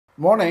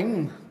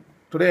Morning.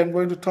 Today I'm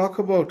going to talk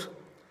about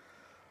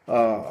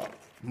uh,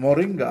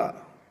 moringa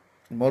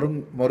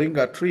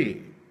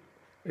tree.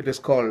 It is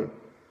called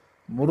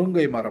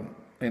Murungai Maram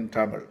in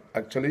Tamil.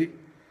 Actually,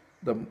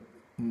 the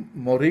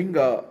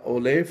Moringa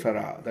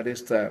oleifera, that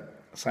is the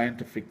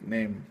scientific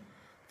name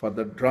for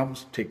the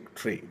drumstick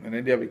tree. In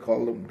India, we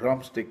call them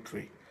drumstick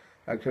tree.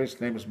 Actually,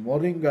 its name is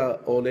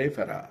Moringa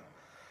oleifera.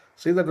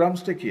 See the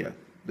drumstick here?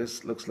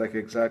 This looks like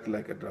exactly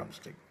like a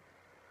drumstick.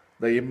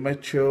 The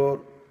immature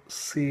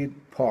seed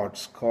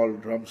pods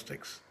called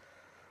drumsticks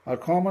are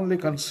commonly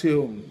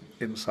consumed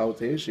in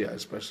South Asia,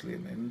 especially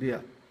in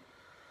India.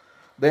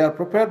 They are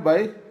prepared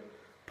by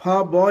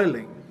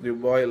parboiling. You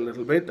boil a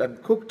little bit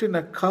and cooked in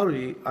a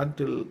curry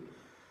until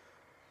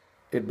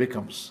it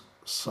becomes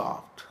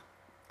soft.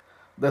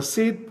 The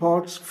seed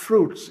pods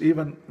fruits,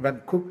 even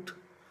when cooked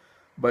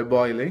by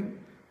boiling,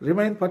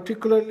 remain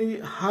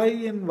particularly high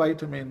in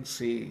vitamin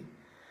C.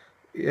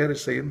 Here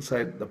is the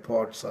inside the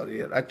pods are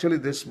here. Actually,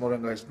 this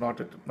moringa is not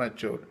yet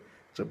matured.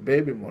 It's a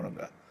baby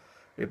moringa.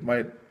 It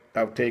might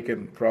have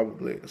taken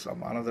probably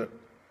some another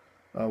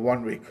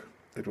 1 week.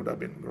 It would have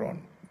been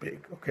grown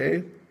big.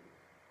 Okay.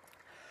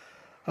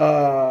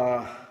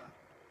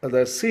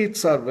 The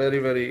seeds are very,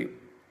 very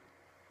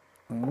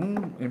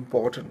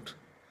important.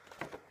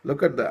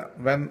 Look at that.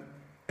 When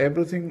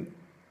everything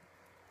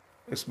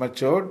is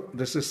matured,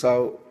 this is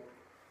how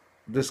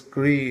this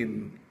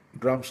green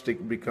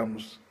drumstick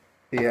becomes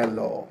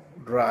yellow,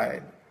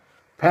 dried,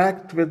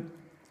 packed with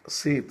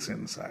seeds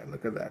inside.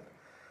 Look at that.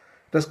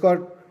 It has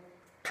got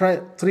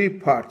three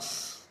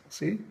parts.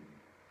 See?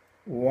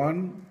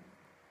 1,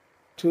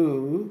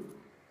 2,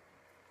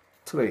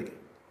 3.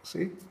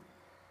 See?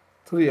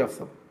 3 of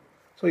them.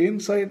 So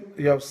inside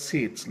you have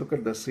seeds. Look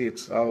at the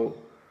seeds, how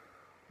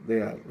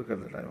they are. Look at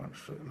that. I want to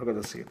show you. Look at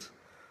the seeds.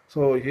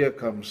 So here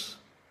comes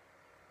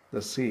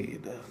the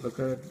seed. Look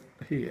at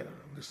here.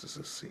 This is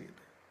a seed.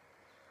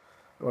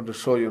 I want to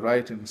show you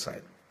right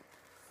inside.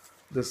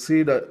 The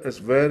seed is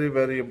very,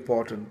 very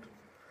important.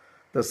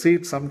 The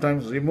seed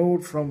sometimes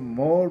removed from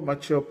more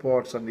mature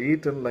pods and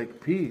eaten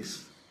like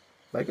peas.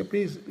 Like a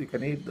peas, you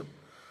can eat them.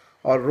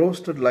 Or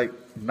roasted like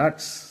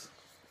nuts.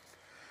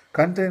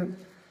 Contain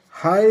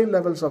high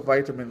levels of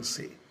vitamin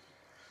C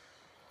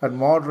and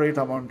moderate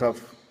amount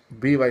of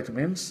B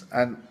vitamins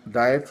and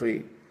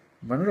dietary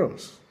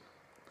minerals.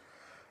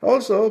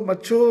 Also,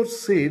 mature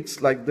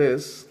seeds like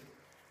this,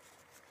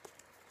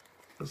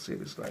 the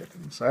seed is right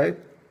inside.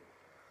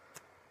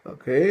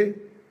 Okay.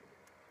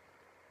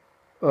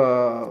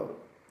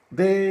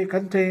 They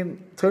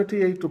contain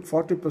 38 to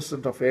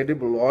 40% of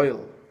edible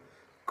oil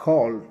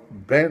called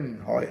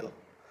benzoil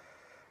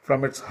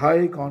from its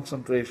high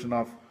concentration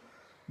of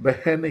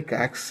behenic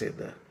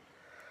acid.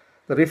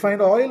 The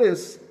refined oil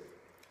is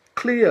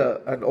clear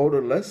and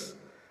odorless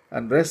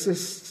and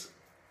resists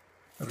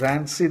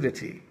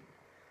rancidity.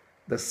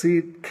 The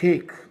seed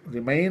cake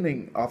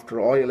remaining after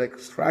oil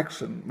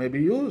extraction may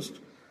be used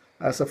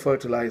as a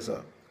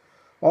fertilizer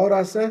or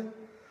as a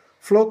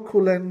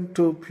flocculant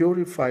to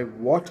purify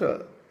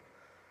water.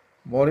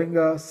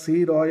 Moringa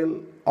seed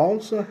oil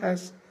also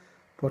has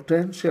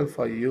potential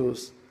for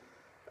use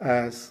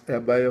as a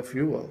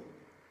biofuel.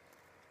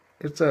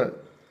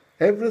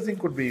 Everything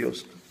could be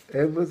used.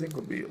 Everything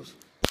could be used.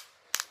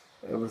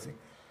 Everything.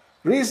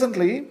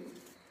 Recently,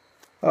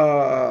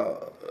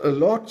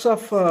 lots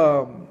of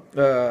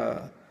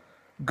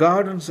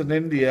gardens in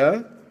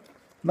India,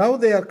 now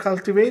they are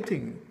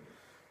cultivating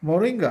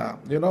moringa.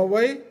 You know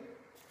why?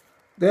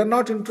 They are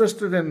not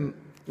interested in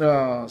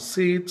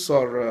seeds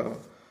or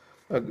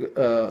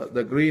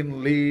the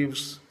green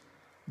leaves,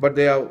 but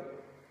they are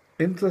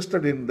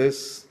interested in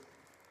this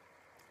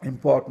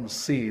important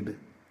seed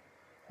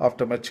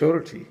after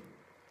maturity,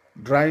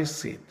 dry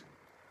seed.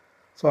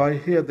 So I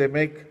hear they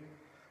make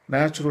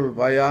natural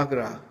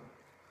Viagra.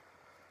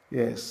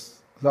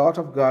 Yes, a lot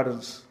of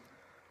gardens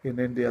in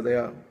India, they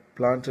are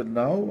planted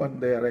now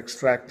and they are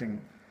extracting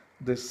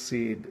this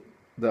seed.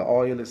 The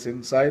oil is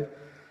inside.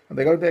 And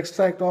they're going to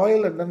extract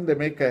oil and then they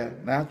make a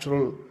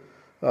natural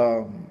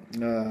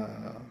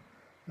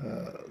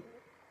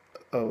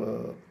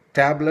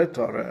tablet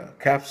or a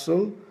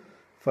capsule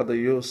for the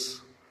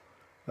use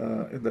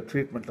in the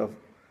treatment of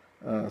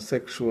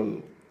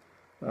sexual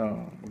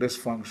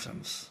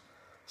dysfunctions.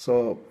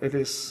 So it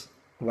is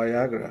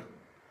Viagra.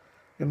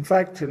 In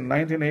fact, in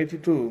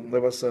 1982,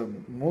 there was a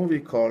movie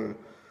called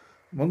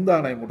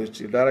Mundanai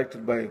Mudichi,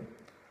 directed by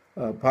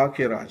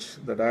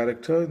Bhagyaraj, the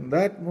director. In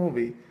that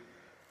movie,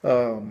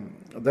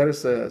 there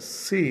is a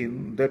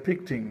scene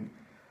depicting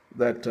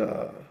that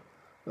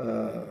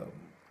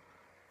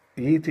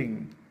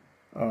eating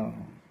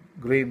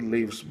green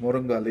leaves,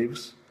 moringa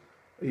leaves,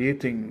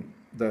 eating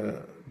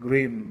the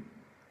green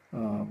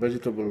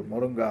vegetable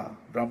moringa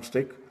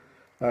drumstick,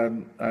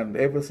 and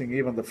everything,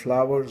 even the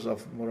flowers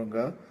of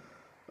moringa.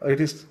 It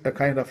is a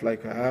kind of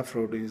like an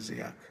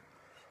aphrodisiac.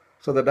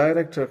 So the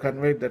director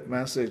conveyed that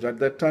message. At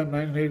that time,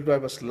 1982, I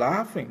was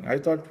laughing. I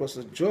thought it was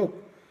a joke.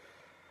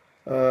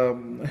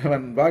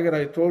 When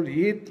Bhagirai told,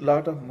 eat a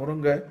lot of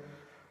moringa,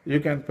 you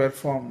can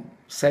perform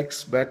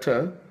sex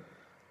better.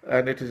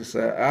 and it is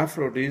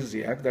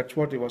aphrodisiac. That's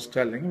what he was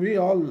telling. We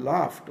all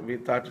laughed. We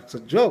thought it's a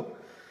joke,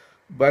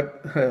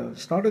 but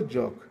it's not a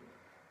joke.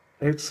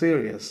 It's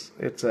serious.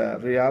 It's a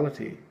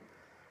reality.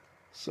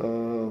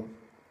 So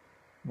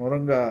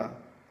Moringa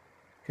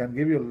can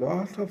give you a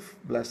lot of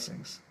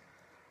blessings,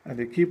 and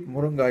you keep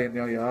Moringa in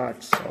your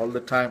yards all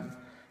the time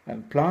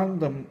and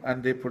plant them,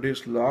 and they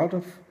produce a lot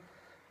of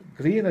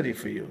greenery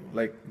for you.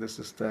 Like this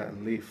is the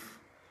leaf.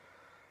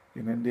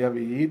 In India,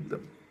 we eat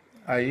them.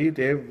 I eat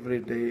every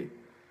day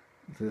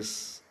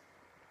this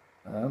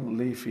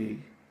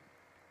leafy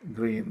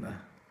green.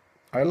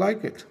 I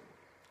like it.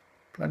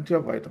 Plenty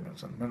of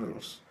vitamins and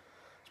minerals,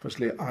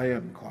 especially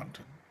iron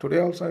content. Today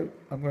also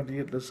I'm going to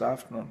eat this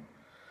afternoon.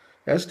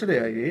 Yesterday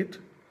I ate.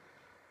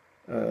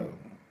 Uh,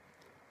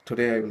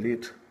 Today I will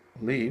eat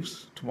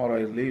leaves.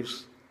 Tomorrow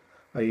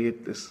I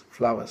eat this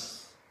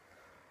flowers.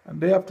 And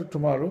day after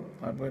tomorrow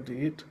I'm going to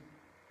eat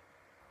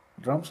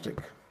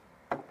drumstick.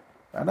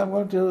 And I'm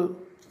going to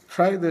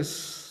try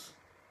this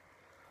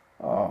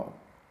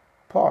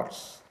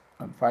pots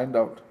and find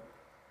out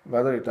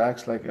whether it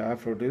acts like an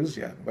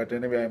aphrodisiac. But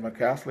anyway, I'm a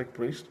Catholic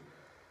priest.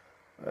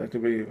 To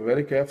be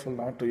very careful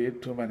not to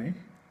eat too many.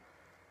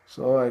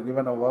 So I've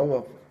given a vow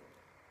of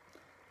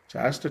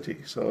chastity.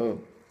 So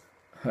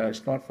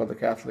it's not for the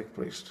Catholic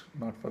priest,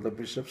 not for the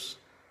bishops,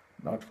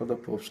 not for the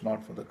popes,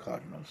 not for the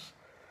cardinals.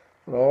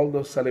 For all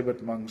those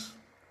celibate monks,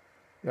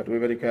 you have to be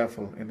very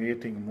careful in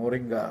eating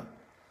moringa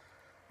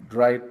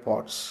dried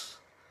pots.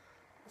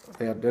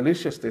 They are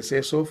delicious. They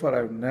say so far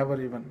I've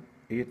never even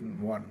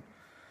eaten one.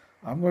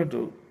 I'm going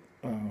to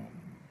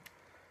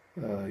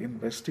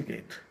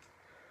investigate.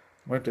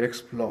 I'm going to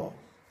explore.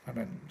 I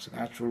mean, it's a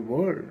natural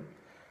world.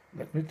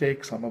 Let me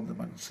take some of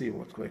them and see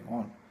what's going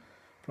on.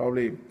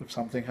 Probably if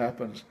something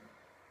happens,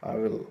 I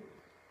will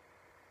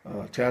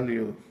tell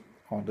you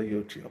on the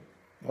YouTube.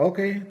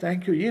 Okay,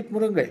 thank you. Eat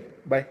Moringa.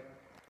 Bye.